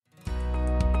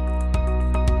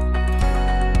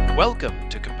Welcome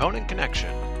to Component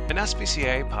Connection, an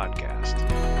SPCA podcast.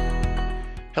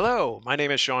 Hello, my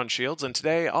name is Sean Shields, and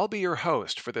today I'll be your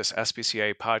host for this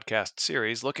SPCA podcast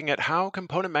series looking at how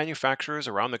component manufacturers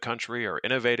around the country are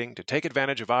innovating to take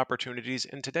advantage of opportunities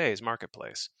in today's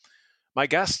marketplace. My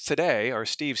guests today are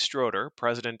Steve Stroder,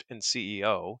 President and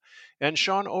CEO, and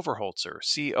Sean Overholtzer,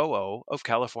 COO of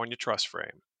California Truss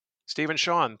Frame. Steve and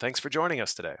Sean, thanks for joining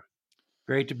us today.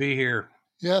 Great to be here.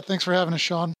 Yeah, thanks for having us,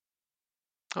 Sean.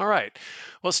 All right.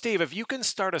 Well, Steve, if you can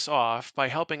start us off by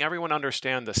helping everyone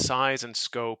understand the size and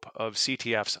scope of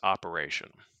CTF's operation.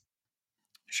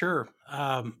 Sure.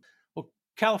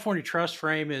 California Truss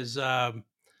Frame is, a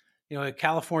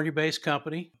California-based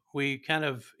company. We kind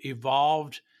of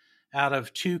evolved out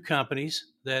of two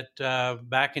companies that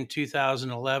back in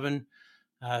 2011,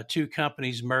 two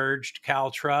companies merged.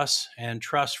 Cal Truss and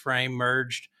Truss Frame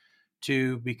merged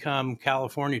to become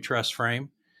California Truss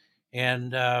Frame.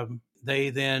 And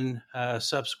they then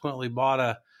subsequently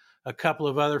bought a couple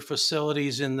of other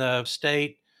facilities in the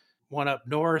state, one up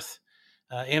north,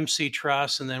 MC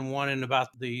Truss, and then one in about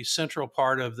the central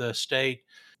part of the state.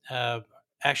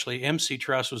 Actually, MC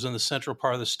Truss was in the central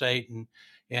part of the state,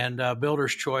 and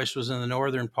Builder's Choice was in the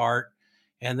northern part.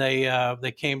 And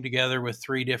they came together with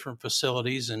three different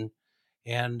facilities, and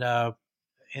in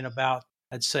about,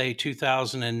 I'd say,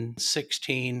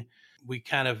 2016, we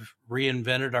kind of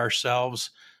reinvented ourselves.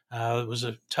 It was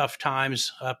a tough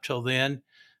times up till then.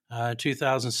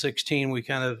 2016, we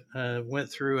kind of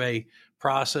went through a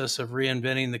process of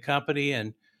reinventing the company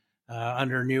and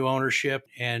under new ownership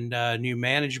and new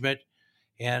management,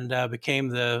 and became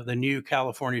the new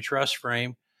California Truss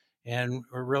Frame. And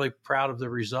we're really proud of the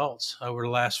results over the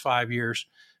last 5 years.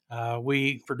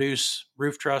 We produce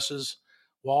roof trusses,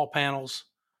 wall panels,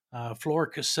 floor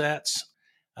cassettes,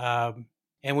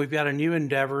 and we've got a new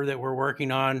endeavor that we're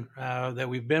working on, that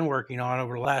we've been working on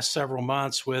over the last several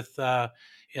months with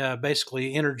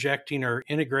basically interjecting or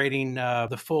integrating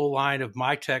the full line of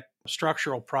MyTech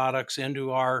structural products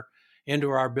into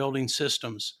our building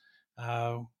systems.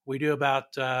 We do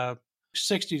about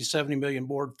 60 to 70 million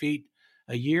board feet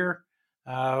a year,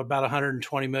 about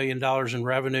 $120 million in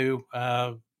revenue.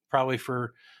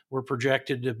 We're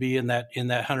projected to be in that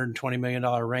 $120 million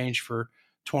range for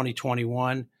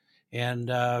 2021.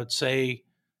 And I'd say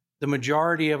the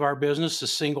majority of our business is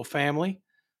single family,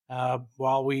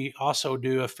 while we also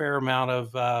do a fair amount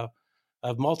of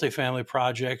multifamily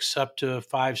projects up to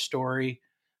 5-story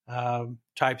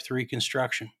type 3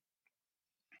 construction.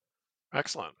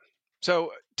 Excellent.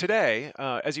 So today,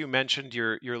 as you mentioned,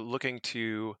 you're looking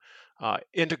to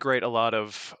integrate a lot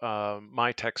of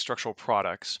MyTech structural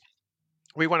products.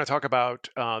 We want to talk about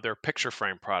their picture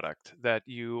frame product that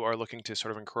you are looking to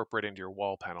sort of incorporate into your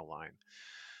wall panel line.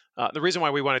 The reason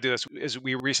why we want to do this is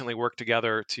we recently worked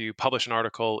together to publish an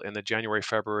article in the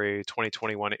January-February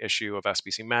 2021 issue of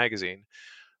SPC Magazine,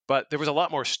 but there was a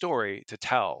lot more story to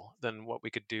tell than what we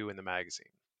could do in the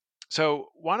magazine.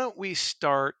 So why don't we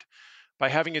start by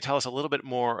having you tell us a little bit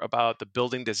more about the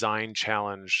building design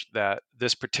challenge that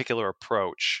this particular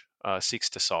approach seeks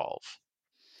to solve.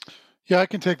 Yeah, I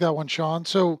can take that one, Sean.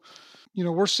 So,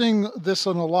 we're seeing this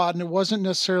on a lot, and it wasn't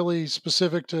necessarily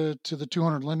specific to the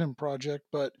 200 Linden project,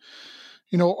 but,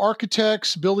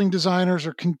 architects, building designers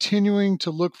are continuing to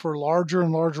look for larger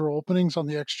and larger openings on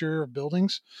the exterior of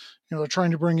buildings. They're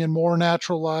trying to bring in more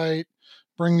natural light,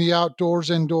 bring the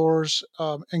outdoors indoors,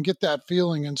 and get that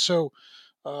feeling. And so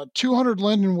 200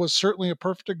 Linden was certainly a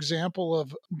perfect example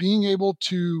of being able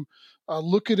to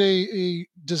look at a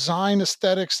design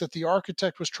aesthetics that the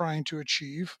architect was trying to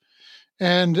achieve,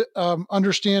 and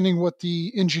understanding what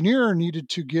the engineer needed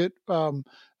to get out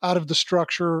of the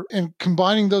structure, and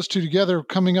combining those two together,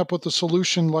 coming up with a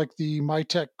solution like the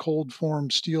MyTech cold form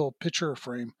steel picture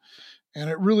frame. And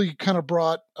it really kind of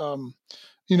brought, a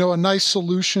nice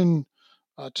solution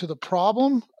to the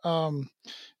problem.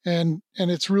 And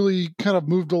it's really kind of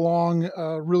moved along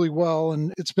really well,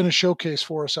 and it's been a showcase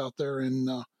for us out there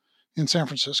in San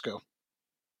Francisco.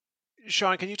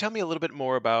 Sean, can you tell me a little bit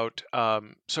more about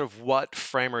sort of what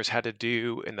framers had to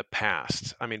do in the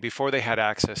past? I mean, before they had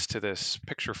access to this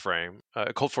picture frame,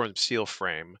 a cold form steel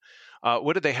frame,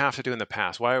 what did they have to do in the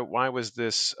past? Why was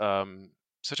this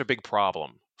such a big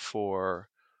problem for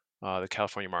the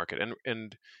California market?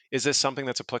 And is this something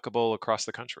that's applicable across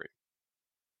the country?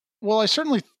 Well, I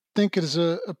certainly think it is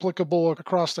applicable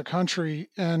across the country.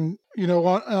 And,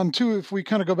 if we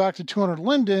kind of go back to 200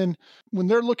 Linden, when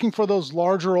they're looking for those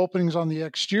larger openings on the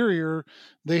exterior,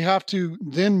 they have to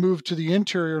then move to the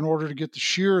interior in order to get the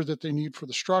shear that they need for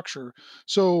the structure.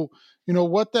 So,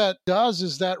 what that does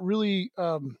is that really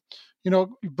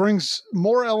it brings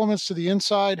more elements to the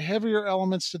inside, heavier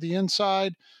elements to the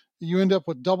inside. You end up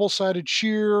with double-sided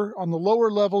shear. On the lower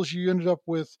levels, you ended up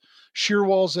with shear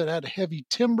walls that had heavy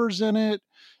timbers in it.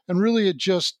 And really, it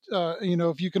just,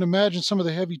 if you can imagine some of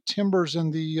the heavy timbers in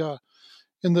the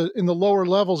lower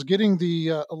levels, getting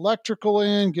the electrical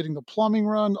in, getting the plumbing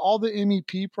run, all the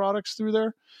MEP products through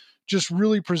there, just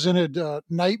really presented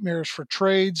nightmares for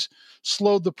trades,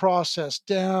 slowed the process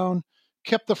down,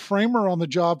 kept the framer on the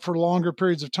job for longer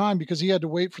periods of time because he had to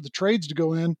wait for the trades to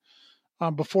go in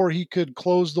before he could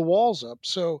close the walls up.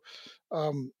 So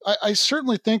I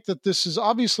certainly think that this is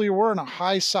obviously we're in a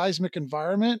high seismic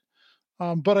environment,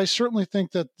 but I certainly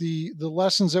think that the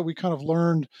lessons that we kind of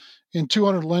learned in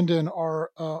 200 Linden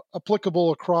are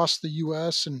applicable across the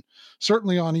U.S. and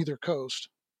certainly on either coast.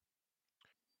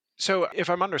 So, if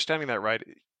I'm understanding that right,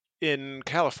 in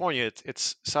California,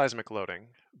 it's seismic loading,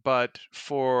 but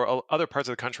for other parts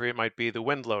of the country, it might be the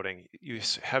wind loading. You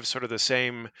have sort of the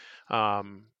same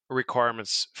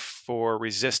requirements for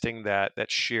resisting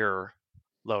that shear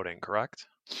loading, correct?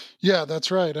 Yeah, that's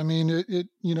right. I mean,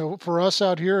 for us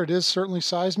out here, it is certainly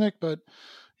seismic, but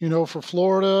for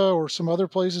Florida or some other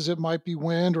places, it might be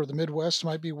wind, or the Midwest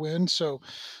might be wind. So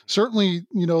certainly,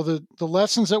 the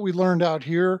lessons that we learned out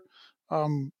here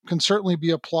can certainly be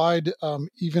applied,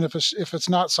 even if it's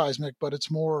not seismic, but it's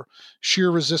more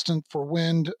shear resistant for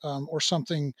wind, or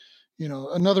something.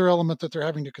 Another element that they're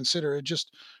having to consider.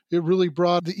 It really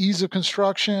brought the ease of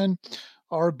construction,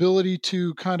 our ability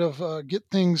to kind of get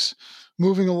things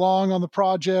moving along on the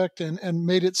project, and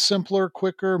made it simpler,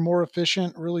 quicker, more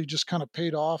efficient, really just kind of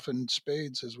paid off in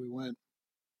spades as we went.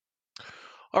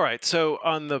 All right. So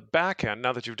on the back end,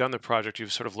 now that you've done the project,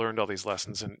 you've sort of learned all these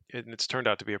lessons and it's turned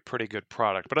out to be a pretty good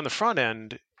product. But on the front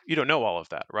end, you don't know all of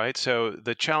that, right? So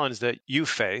the challenge that you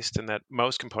faced and that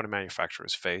most component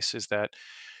manufacturers face is that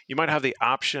you might have the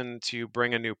option to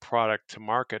bring a new product to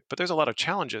market, but there's a lot of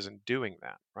challenges in doing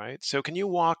that, right? So can you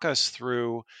walk us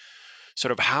through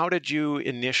sort of how did you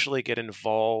initially get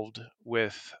involved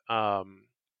with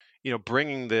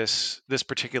bringing this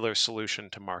particular solution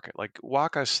to market? Like,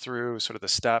 walk us through sort of the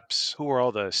steps. Who are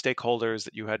all the stakeholders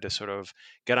that you had to sort of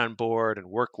get on board and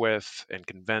work with and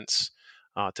convince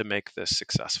to make this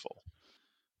successful?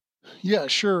 Yeah,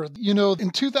 sure.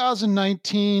 In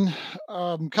 2019,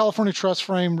 California Truss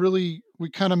Frame really, we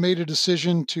kind of made a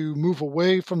decision to move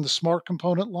away from the smart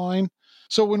component line.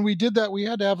 So when we did that, we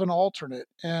had to have an alternate.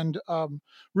 And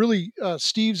really,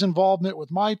 Steve's involvement with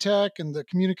MyTech and the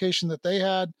communication that they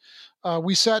had,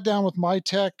 we sat down with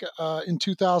MyTech in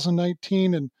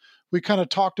 2019, and we kind of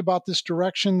talked about this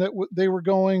direction that they were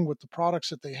going with the products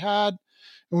that they had.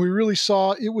 And we really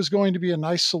saw it was going to be a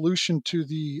nice solution to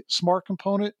the smart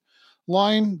component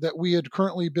line that we had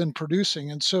currently been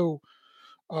producing. And so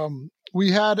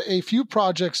we had a few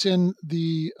projects in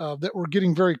the that were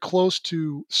getting very close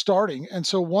to starting. And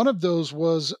so one of those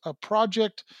was a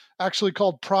project actually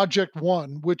called Project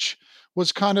One, which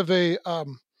was kind of a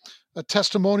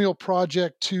testimonial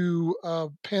project to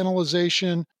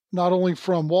panelization, not only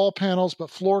from wall panels but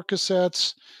floor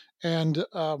cassettes and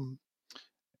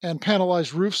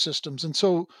panelized roof systems. And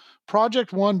so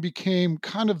Project One became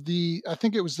kind of I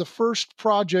think it was the first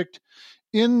project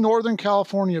in Northern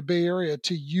California Bay Area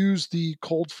to use the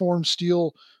cold form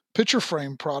steel picture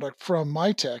frame product from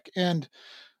MyTech. And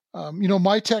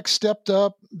MyTech stepped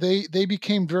up. They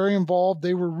became very involved.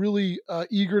 They were really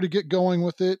eager to get going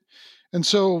with it. And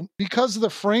so, because of the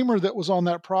framer that was on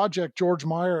that project, George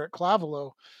Meyer at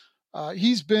Clavelo,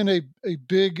 he's been a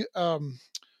big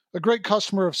a great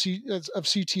customer of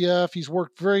CTF.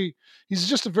 He's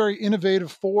just a very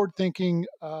innovative, forward-thinking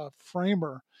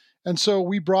framer. And so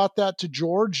we brought that to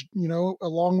George,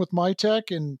 along with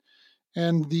MyTech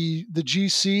and the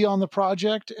GC on the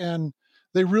project, and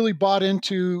they really bought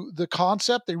into the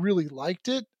concept. They really liked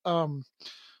it, and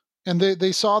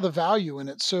they saw the value in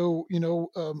it. So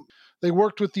they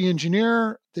worked with the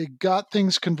engineer. They got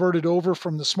things converted over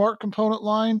from the smart component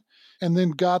line, and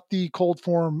then got the cold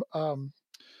form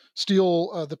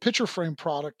steel, the picture frame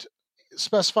product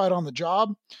specified on the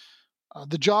job.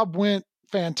 The job went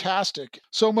fantastic,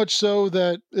 so much so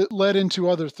that it led into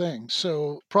other things.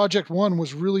 So Project One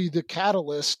was really the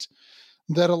catalyst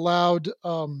that allowed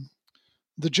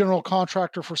the general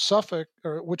contractor for Suffolk,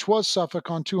 which was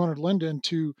Suffolk on 200 Linden,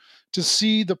 to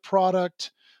see the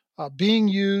product being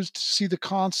used, see the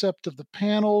concept of the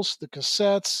panels, the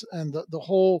cassettes, and the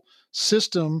whole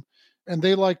system. And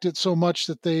they liked it so much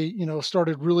that they,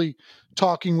 started really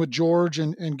talking with George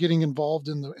and getting involved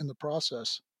in the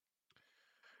process.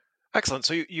 Excellent.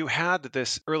 So you had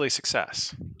this early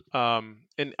success.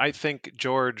 And I think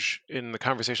George, in the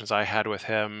conversations I had with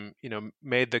him,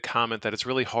 made the comment that it's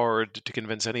really hard to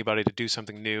convince anybody to do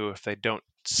something new if they don't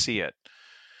see it.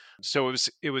 So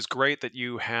it was great that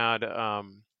you had a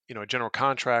general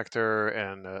contractor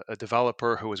and a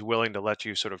developer who was willing to let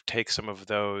you sort of take some of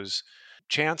those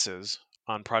chances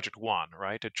on project one,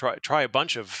 right? To try a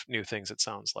bunch of new things. It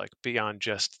sounds like beyond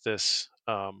just this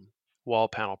wall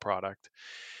panel product.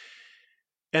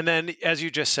 And then, as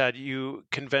you just said, you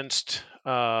convinced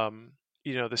the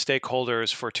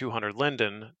stakeholders for 200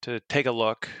 Linden to take a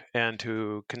look and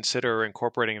to consider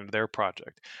incorporating into their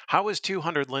project. How is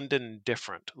 200 Linden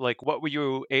different? Like, what were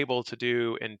you able to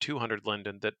do in 200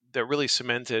 Linden that really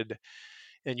cemented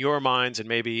in your minds and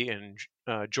maybe in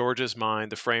George's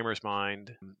mind, the framer's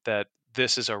mind, that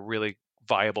this is a really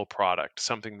viable product,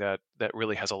 something that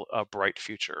really has a bright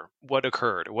future? What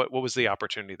occurred? What was the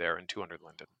opportunity there in 200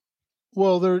 Linden?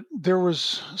 Well, there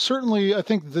was certainly, I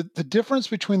think the difference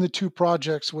between the two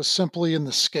projects was simply in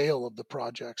the scale of the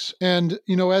projects. And,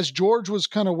 as George was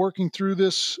kind of working through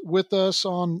this with us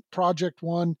on project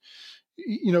one,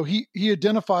 he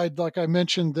identified, like I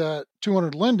mentioned, that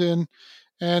 200 Linden,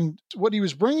 and what he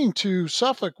was bringing to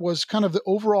Suffolk was kind of the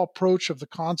overall approach of the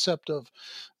concept of,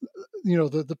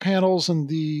 the panels and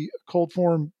the cold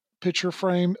form picture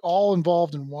frame all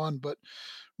involved in one. But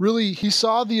really, he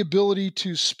saw the ability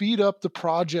to speed up the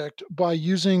project by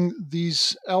using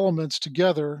these elements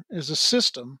together as a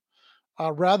system,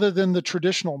 rather than the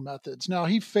traditional methods. Now,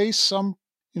 he faced some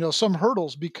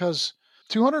hurdles because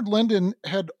 200 Linden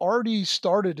had already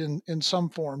started in some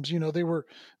forms. They were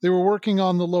working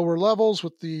on the lower levels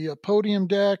with the podium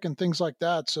deck and things like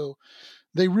that. So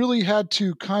they really had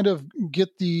to kind of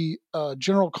get the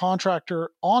general contractor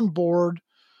on board,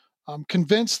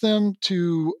 convince them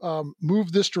to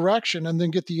move this direction, and then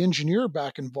get the engineer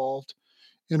back involved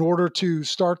in order to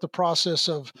start the process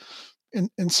of,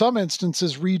 in some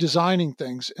instances, redesigning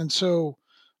things. And so,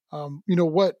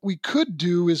 what we could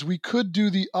do is we could do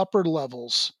the upper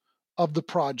levels of the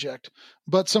project,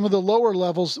 but some of the lower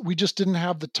levels, we just didn't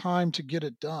have the time to get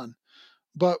it done.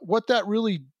 But what that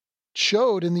really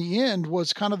showed in the end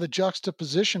was kind of the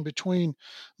juxtaposition between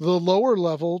the lower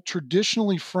level,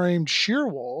 traditionally framed shear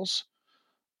walls,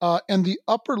 and the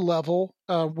upper level,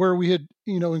 where we had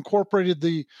incorporated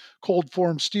the cold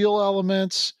form steel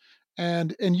elements,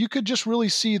 and you could just really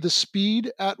see the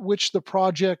speed at which the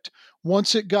project,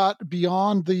 once it got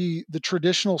beyond the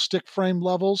traditional stick frame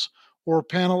levels or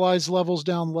panelized levels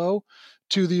down low,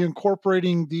 to the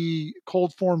incorporating the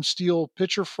cold form steel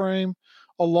picture frame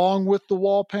along with the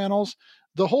wall panels,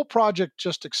 the whole project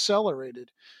just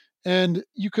accelerated. And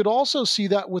you could also see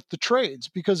that with the trades,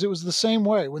 because it was the same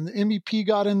way. When the MEP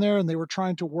got in there and they were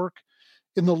trying to work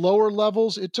in the lower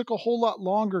levels, it took a whole lot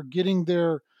longer getting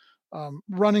their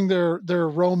running their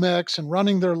Romex and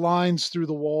running their lines through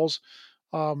the walls.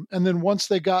 And then once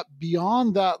they got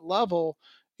beyond that level,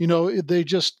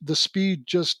 the speed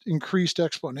just increased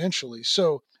exponentially.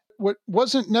 So what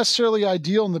wasn't necessarily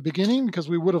ideal in the beginning, because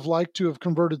we would have liked to have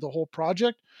converted the whole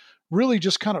project, really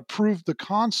just kind of proved the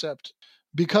concept,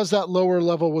 because that lower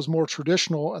level was more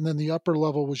traditional, and then the upper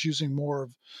level was using more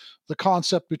of the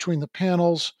concept between the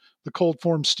panels, the cold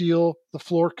form steel, the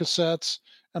floor cassettes,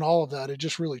 and all of that. It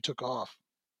just really took off.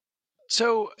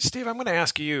 So, Steve, I'm going to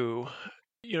ask you.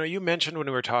 You mentioned when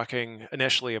we were talking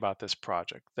initially about this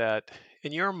project that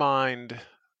in your mind,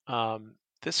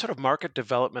 this sort of market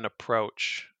development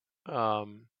approach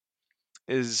um,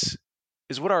 is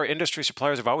what our industry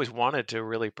suppliers have always wanted to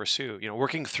really pursue.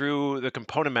 Working through the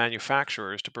component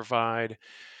manufacturers to provide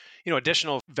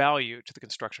additional value to the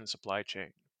construction supply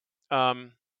chain.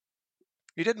 Um,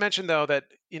 you did mention though that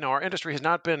our industry has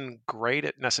not been great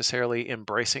at necessarily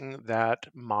embracing that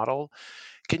model.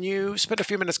 Can you spend a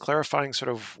few minutes clarifying sort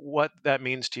of what that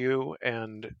means to you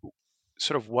and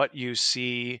sort of what you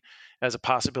see as a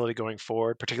possibility going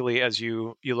forward, particularly as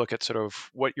you look at sort of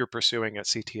what you're pursuing at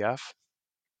CTF?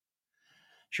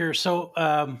 Sure. So,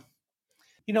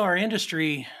 our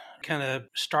industry kind of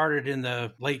started in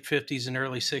the late 50s and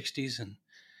early 60s,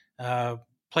 and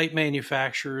plate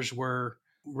manufacturers were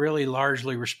really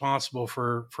largely responsible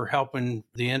for helping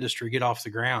the industry get off the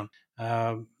ground.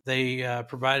 They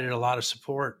provided a lot of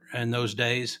support in those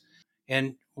days.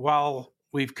 And while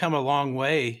we've come a long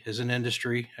way as an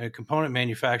industry, component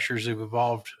manufacturers have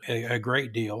evolved a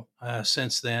great deal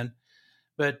since then.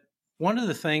 But one of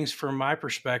the things from my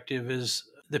perspective is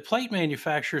The plate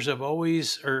manufacturers have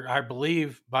always, or I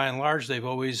believe by and large, they've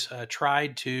always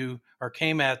tried to, or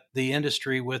came at the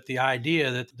industry with the idea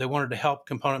that they wanted to help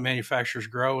component manufacturers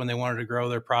grow and they wanted to grow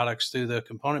their products through the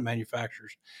component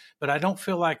manufacturers. But I don't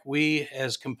feel like we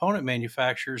as component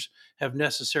manufacturers have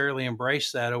necessarily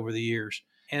embraced that over the years.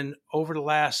 And over the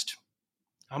last,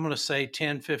 I'm going to say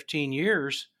 10, 15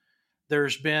 years,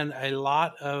 there's been a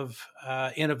lot of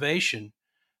innovation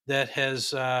that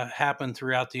has happened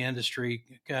throughout the industry.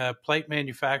 Plate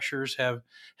manufacturers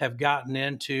have gotten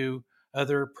into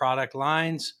other product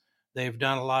lines. They've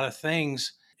done a lot of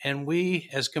things, and we,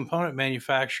 as component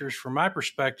manufacturers, from my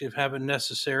perspective, haven't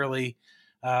necessarily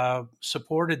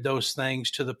supported those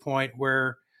things to the point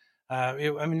where, I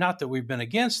mean, not that we've been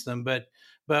against them, but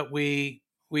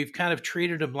we've kind of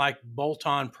treated them like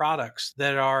bolt-on products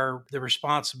that are the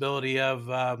responsibility of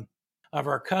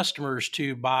our customers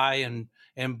to buy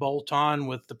and bolt on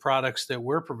with the products that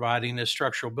we're providing as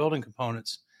structural building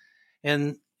components.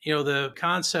 And the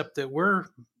concept that we're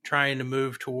trying to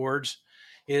move towards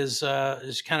is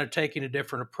kind of taking a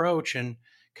different approach. And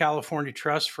California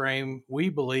Truss Frame, we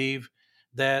believe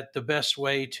that the best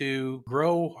way to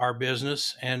grow our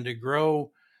business and to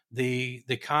grow the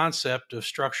concept of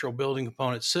structural building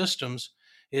component systems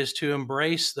is to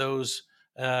embrace those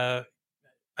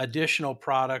additional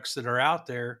products that are out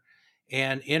there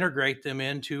and integrate them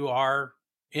into our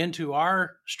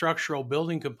structural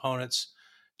building components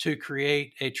to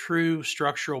create a true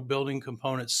structural building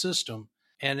component system.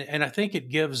 And I think it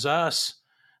gives us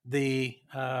the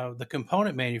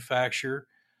component manufacturer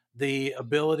the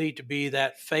ability to be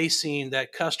that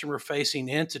customer facing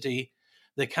entity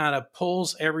that kind of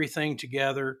pulls everything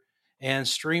together and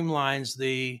streamlines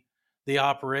the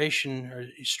operation, or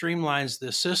streamlines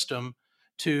the system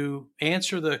to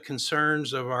answer the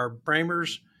concerns of our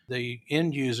framers, the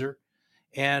end user,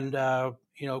 and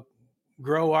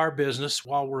grow our business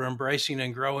while we're embracing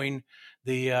and growing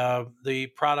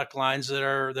the product lines that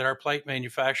our plate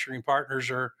manufacturing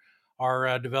partners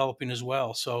are developing as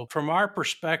well. So from our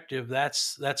perspective,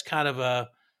 that's kind of a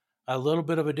little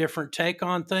bit of a different take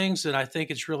on things, and I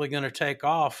think it's really going to take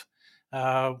off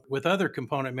with other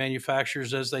component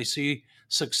manufacturers as they see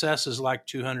successes like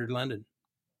 200 Linden.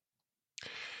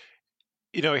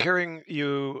 Hearing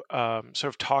you sort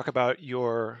of talk about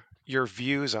your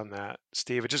views on that,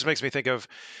 Steve, it just makes me think of,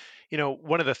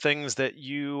 one of the things that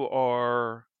you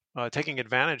are taking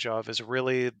advantage of is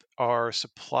really our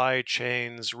supply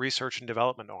chain's research and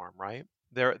development arm, right?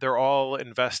 They're all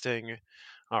investing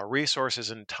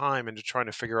resources and time into trying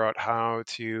to figure out how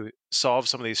to solve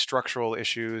some of these structural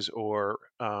issues or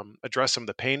address some of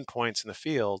the pain points in the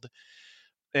field.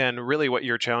 And really what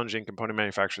you're challenging component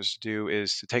manufacturers to do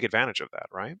is to take advantage of that,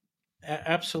 right?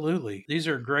 Absolutely. These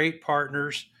are great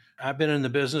partners. I've been in the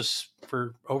business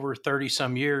for over 30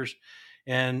 some years,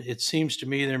 and it seems to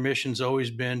me their mission's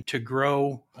always been to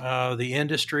grow the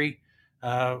industry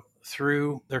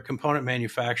through their component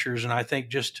manufacturers. And I think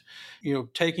just,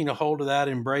 taking a hold of that,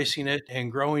 embracing it, and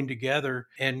growing together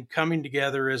and coming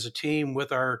together as a team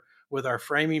with our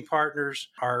framing partners,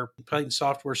 our plate and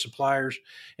software suppliers,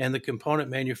 and the component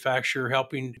manufacturer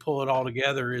helping pull it all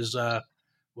together is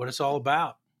what it's all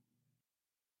about.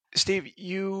 Steve,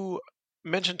 you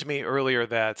mentioned to me earlier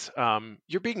that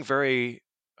you're being very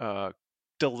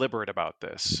deliberate about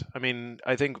this. I mean,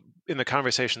 I think in the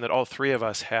conversation that all three of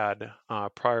us had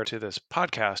prior to this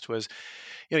podcast was,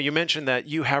 you mentioned that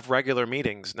you have regular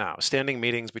meetings now, standing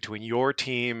meetings between your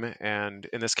team and,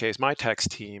 in this case, my tech's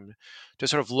team, to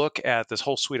sort of look at this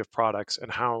whole suite of products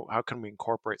and how can we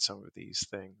incorporate some of these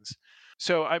things.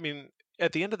 So, I mean,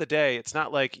 at the end of the day, it's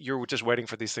not like you're just waiting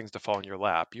for these things to fall in your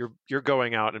lap. You're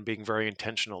going out and being very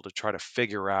intentional to try to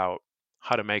figure out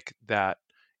how to make that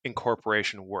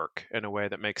incorporation work in a way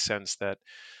that makes sense, that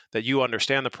you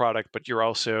understand the product, but you're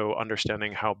also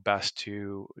understanding how best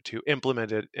to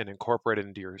implement it and incorporate it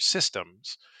into your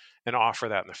systems and offer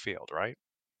that in the field, right?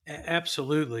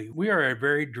 Absolutely. We are a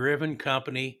very driven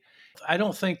company. I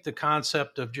don't think the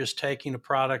concept of just taking a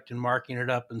product and marking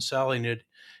it up and selling it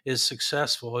is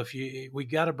successful. We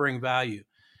got to bring value,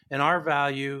 and our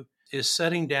value is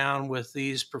sitting down with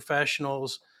these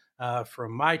professionals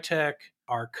from MyTech,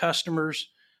 our customers,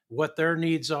 what their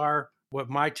needs are, what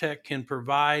MyTech can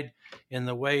provide in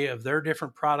the way of their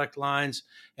different product lines,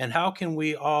 and how can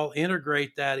we all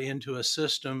integrate that into a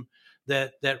system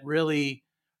that really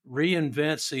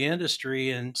reinvents the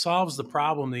industry and solves the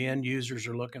problem the end users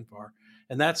are looking for.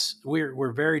 And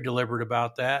we're very deliberate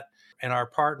about that, and our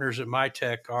partners at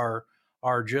MyTech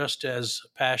are just as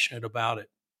passionate about it.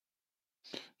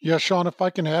 Yeah, Sean, if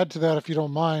I can add to that, if you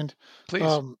don't mind. Please.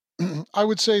 I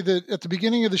would say that at the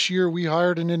beginning of this year, we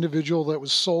hired an individual that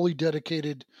was solely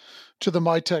dedicated to the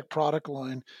MyTech product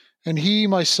line. And he,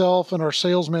 myself, and our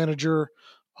sales manager,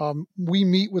 we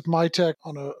meet with MyTech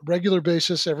on a regular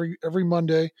basis every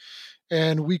Monday,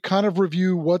 and we kind of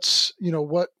review what's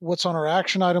on our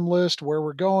action item list, where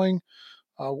we're going,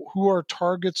 who our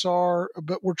targets are,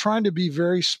 but we're trying to be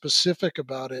very specific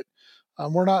about it.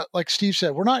 We're not, like Steve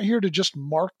said, we're not here to just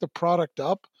mark the product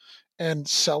up and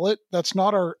sell it. That's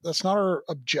not our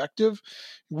objective.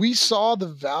 We saw the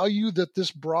value that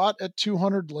this brought at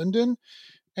 200 Linden,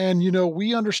 and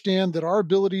we understand that our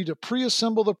ability to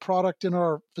pre-assemble the product in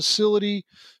our facility,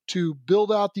 to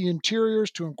build out the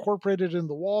interiors, to incorporate it in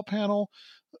the wall panel,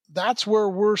 that's where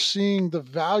we're seeing the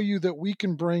value that we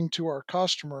can bring to our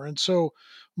customer. And so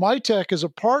MyTech as a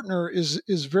partner is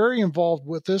very involved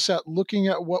with this, at looking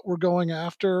at what we're going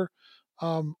after.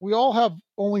 We all have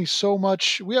only so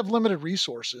much, we have limited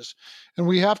resources, and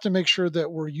we have to make sure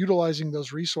that we're utilizing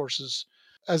those resources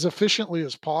as efficiently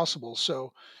as possible.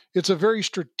 So it's a very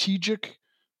strategic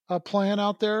plan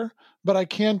out there. But I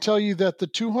can tell you that the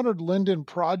 200 Linden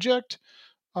project,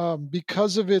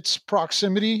 because of its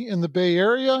proximity in the Bay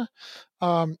Area,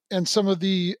 and some of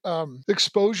the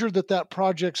exposure that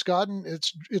project's gotten,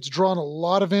 it's drawn a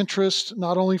lot of interest,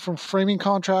 not only from framing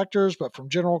contractors, but from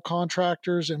general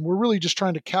contractors. And we're really just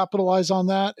trying to capitalize on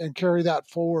that and carry that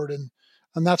forward.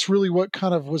 And that's really what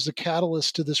kind of was the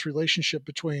catalyst to this relationship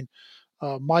between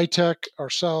MyTech,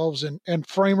 ourselves, and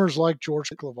framers like George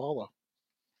Lavala.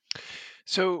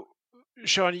 So,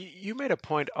 Sean, you made a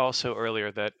point also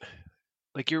earlier that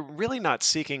you're really not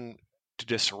seeking to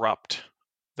disrupt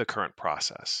the current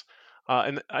process.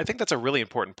 And I think that's a really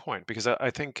important point, because I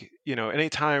think,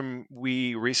 anytime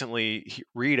we recently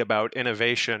read about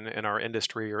innovation in our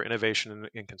industry or innovation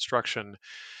in construction,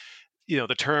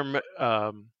 the term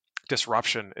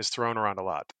disruption is thrown around a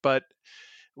lot. But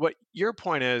what your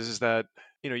point is that,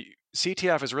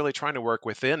 CTF is really trying to work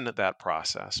within that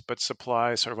process, but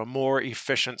supply sort of a more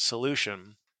efficient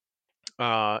solution.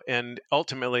 And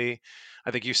ultimately,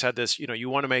 I think you said this, you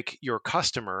want to make your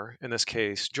customer, in this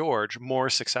case, George, more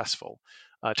successful,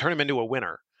 turn him into a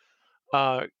winner.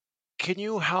 Can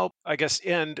you help, I guess,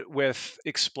 end with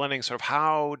explaining sort of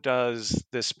how does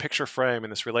this picture frame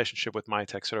and this relationship with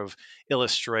MyTech sort of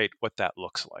illustrate what that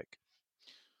looks like?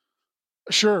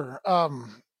 Sure.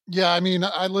 Yeah, I mean,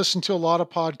 I listen to a lot of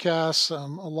podcasts.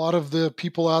 A lot of the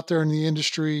people out there in the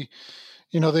industry,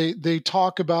 they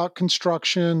talk about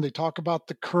construction, they talk about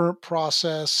the current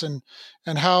process, and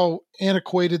how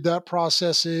antiquated that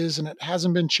process is, and it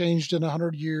hasn't been changed in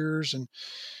 100 years,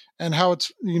 and how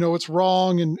it's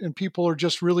wrong, and people are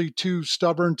just really too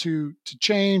stubborn to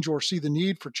change or see the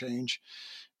need for change.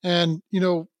 And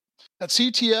at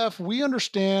CTF, we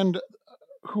understand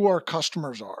who our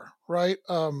customers are, right?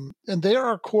 And they are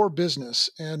our core business.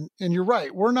 And you're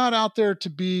right, we're not out there to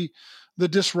be the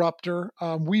disruptor.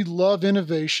 We love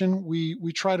innovation.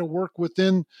 We try to work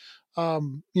within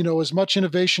as much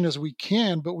innovation as we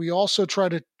can, but we also try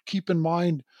to keep in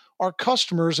mind our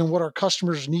customers and what our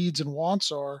customers' needs and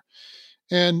wants are.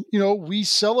 And we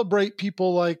celebrate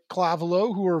people like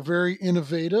Clavelo, who are very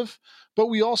innovative, but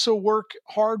we also work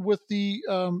hard with the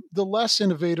less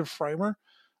innovative framer,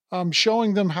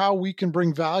 showing them how we can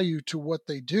bring value to what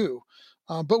they do.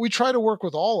 But we try to work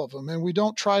with all of them, and we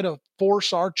don't try to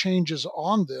force our changes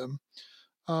on them.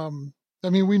 I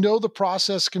mean, we know the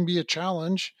process can be a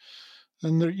challenge,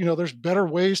 and there's better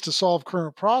ways to solve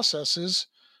current processes.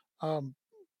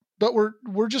 But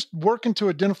we're just working to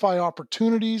identify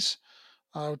opportunities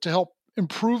to help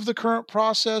improve the current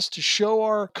process, to show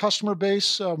our customer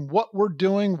base what we're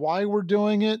doing, why we're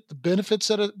doing it, the benefits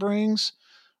that it brings.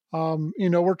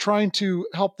 We're trying to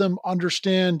help them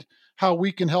understand how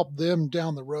we can help them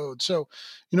down the road. So,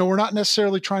 we're not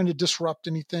necessarily trying to disrupt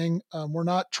anything. We're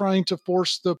not trying to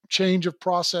force the change of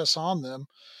process on them.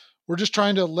 We're just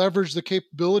trying to leverage the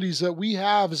capabilities that we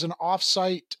have as an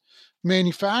offsite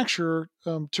manufacturer,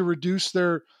 to reduce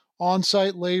their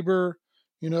on-site labor,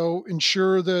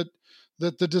 ensure that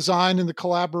the design and the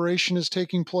collaboration is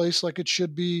taking place like it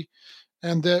should be,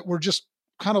 and that we're just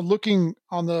kind of looking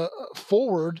on the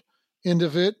forward end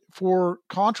of it for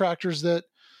contractors that,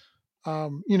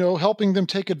 helping them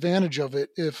take advantage of it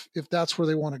if that's where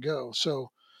they want to go. So,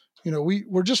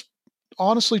 we're just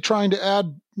honestly trying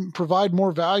to provide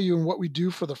more value in what we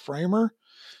do for the framer,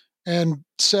 and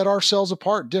set ourselves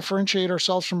apart, differentiate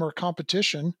ourselves from our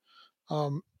competition,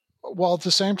 while at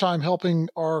the same time helping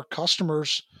our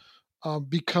customers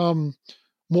become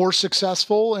more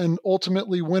successful and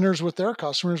ultimately winners with their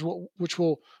customers, which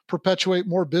will perpetuate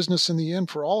more business in the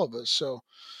end for all of us. So,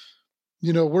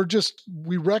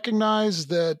 We recognize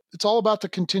that it's all about the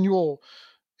continual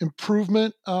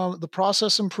improvement, the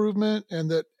process improvement,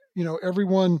 and that,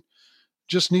 everyone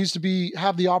just needs to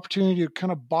have the opportunity to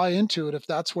kind of buy into it if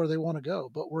that's where they want to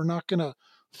go. But we're not going to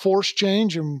force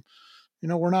change, and,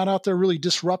 we're not out there really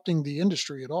disrupting the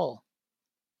industry at all.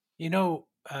 You know,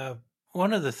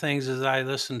 one of the things as I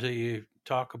listen to you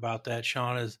talk about that,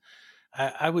 Sean, is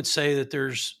I would say that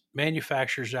there's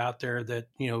manufacturers out there that,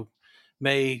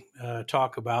 may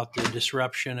talk about the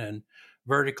disruption and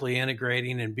vertically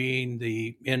integrating and being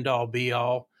the end all be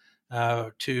all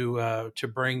to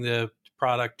bring the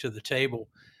product to the table.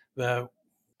 Uh,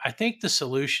 I think the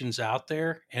solution's out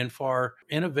there, and for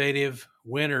innovative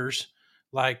winners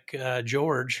like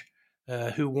George,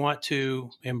 who want to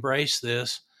embrace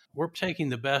this, we're taking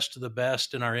the best of the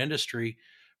best in our industry,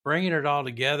 bringing it all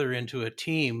together into a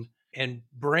team, and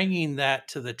bringing that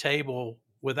to the table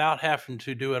without having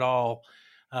to do it all.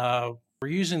 We're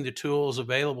using the tools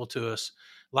available to us,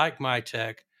 like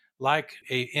MyTech, like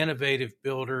a innovative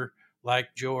builder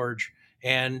like George,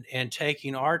 and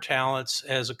taking our talents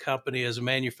as a company, as a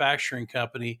manufacturing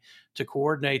company, to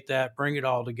coordinate that, bring it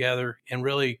all together, and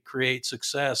really create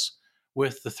success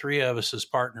with the three of us as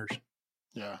partners.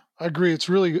 Yeah, I agree. It's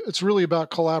really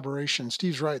about collaboration.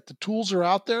 Steve's right. The tools are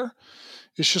out there.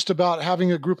 It's just about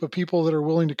having a group of people that are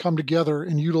willing to come together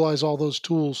and utilize all those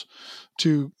tools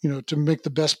to make the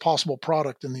best possible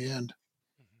product in the end.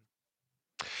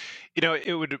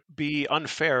 It would be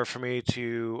unfair for me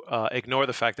to ignore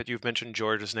the fact that you've mentioned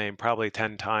George's name probably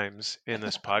 10 times in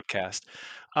this podcast.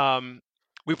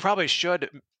 We probably should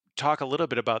talk a little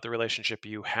bit about the relationship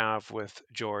you have with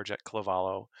George at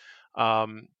Clavalo.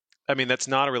 That's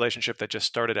not a relationship that just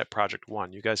started at Project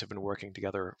One. You guys have been working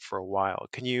together for a while.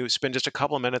 Can you spend just a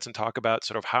couple of minutes and talk about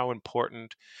sort of how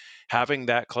important having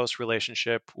that close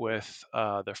relationship with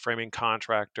the framing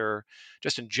contractor,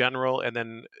 just in general, and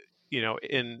then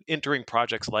in entering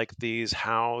projects like these,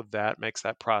 how that makes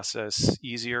that process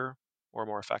easier or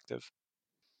more effective?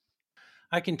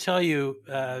 I can tell you,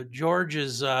 George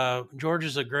is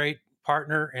a great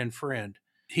partner and friend.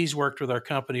 He's worked with our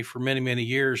company for many, many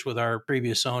years with our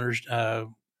previous owners,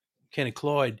 Kenny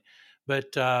Cloyd.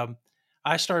 But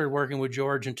I started working with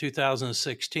George in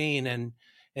 2016,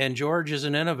 and George is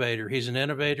an innovator. He's an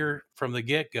innovator from the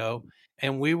get go,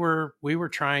 and we were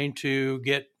trying to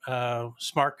get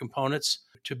smart components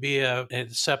to be an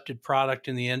accepted product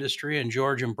in the industry, and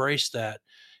George embraced that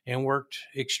and worked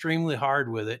extremely hard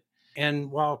with it.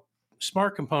 And while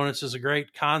smart components is a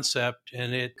great concept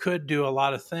and it could do a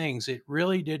lot of things, it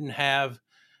really didn't have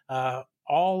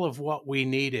all of what we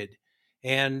needed.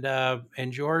 And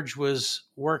George was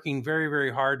working very,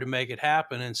 very hard to make it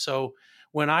happen. And so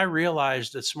when I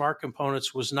realized that smart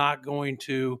components was not going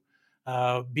to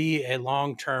be a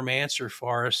long-term answer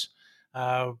for us,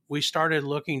 we started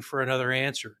looking for another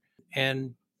answer.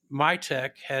 And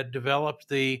MyTech had developed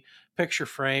the picture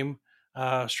frame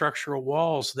structural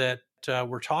walls that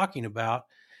we're talking about.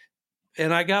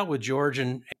 And I got with George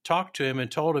and talked to him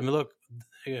and told him, look,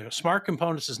 smart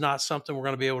components is not something we're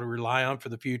going to be able to rely on for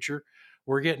the future.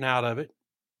 We're getting out of it,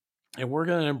 and we're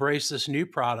going to embrace this new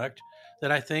product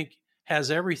that I think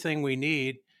has everything we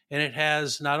need. And it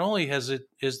has, not only is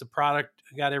the product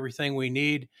got everything we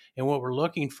need and what we're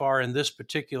looking for in this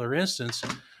particular instance,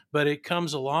 but it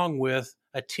comes along with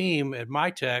a team at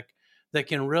MyTech that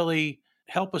can really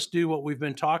help us do what we've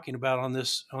been talking about on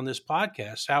this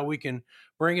podcast, how we can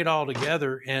bring it all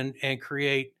together and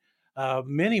create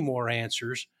many more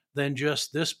answers than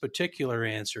just this particular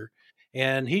answer.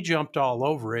 And he jumped all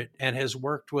over it and has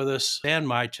worked with us and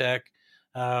MyTech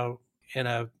in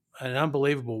an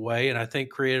unbelievable way, and I think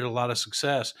created a lot of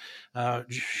success.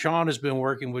 Sean has been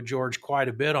working with George quite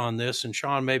a bit on this, and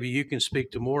Sean, maybe you can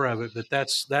speak to more of it, but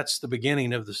that's the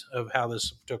beginning of how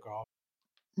this took off.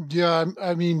 Yeah,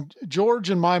 George,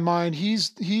 in my mind,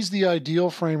 he's the ideal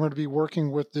framer to be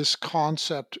working with this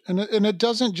concept, and it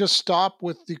doesn't just stop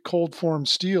with the cold form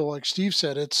steel, like Steve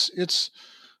said. It's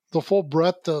the full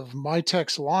breadth of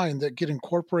MyTech's line that get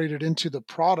incorporated into the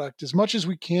product as much as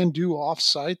we can do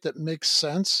offsite that makes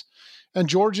sense. And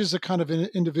George is the kind of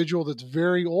individual that's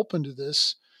very open to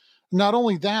this. Not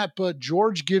only that, but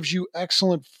George gives you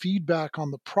excellent feedback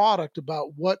on the product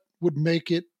about what would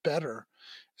make it better.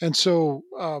 And so,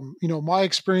 my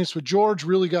experience with George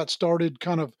really got started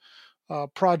kind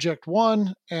of Project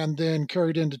One and then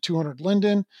carried into 200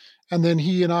 Linden. And then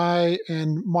he and I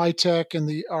and MyTech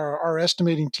and our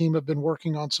estimating team have been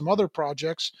working on some other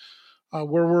projects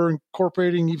where we're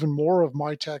incorporating even more of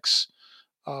MyTech's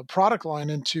product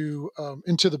line into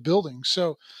the building.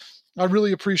 So I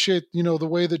really appreciate, the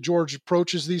way that George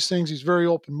approaches these things. He's very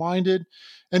open-minded,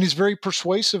 and he's very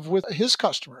persuasive with his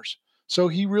customers. So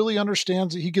he really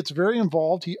understands, he gets very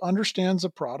involved. He understands the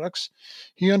products.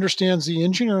 He understands the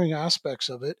engineering aspects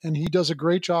of it, and he does a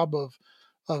great job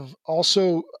of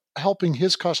also helping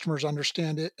his customers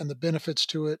understand it and the benefits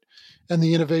to it and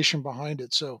the innovation behind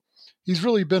it. So he's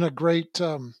really been a great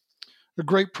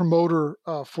promoter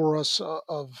for us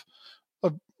of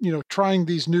trying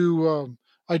these new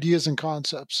ideas and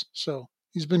concepts. So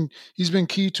he's been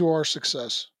key to our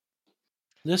success.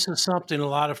 This is something a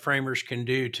lot of framers can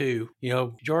do too.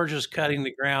 George is cutting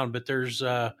the ground, but there's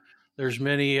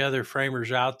many other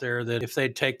framers out there that if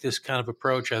they'd take this kind of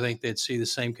approach, I think they'd see the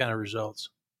same kind of results.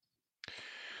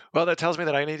 Well, that tells me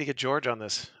that I need to get George on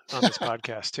this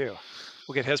podcast too.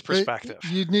 We'll get his perspective.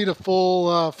 You'd need a full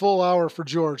hour for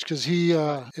George, because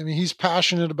he's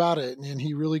passionate about it and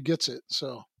he really gets it.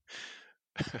 So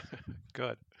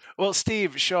good. Well,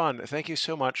 Steve, Sean, thank you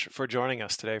so much for joining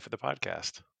us today for the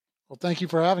podcast. Well, thank you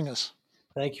for having us.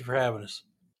 Thank you for having us.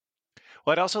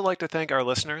 Well, I'd also like to thank our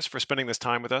listeners for spending this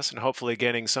time with us and hopefully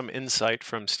gaining some insight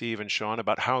from Steve and Sean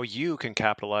about how you can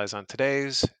capitalize on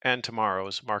today's and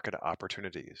tomorrow's market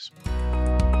opportunities.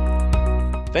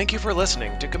 Thank you for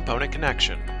listening to Component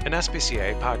Connection, an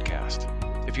SBCA podcast.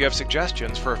 If you have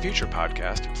suggestions for a future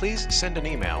podcast, please send an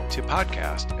email to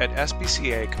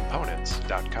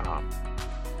podcast@sbcacomponents.com.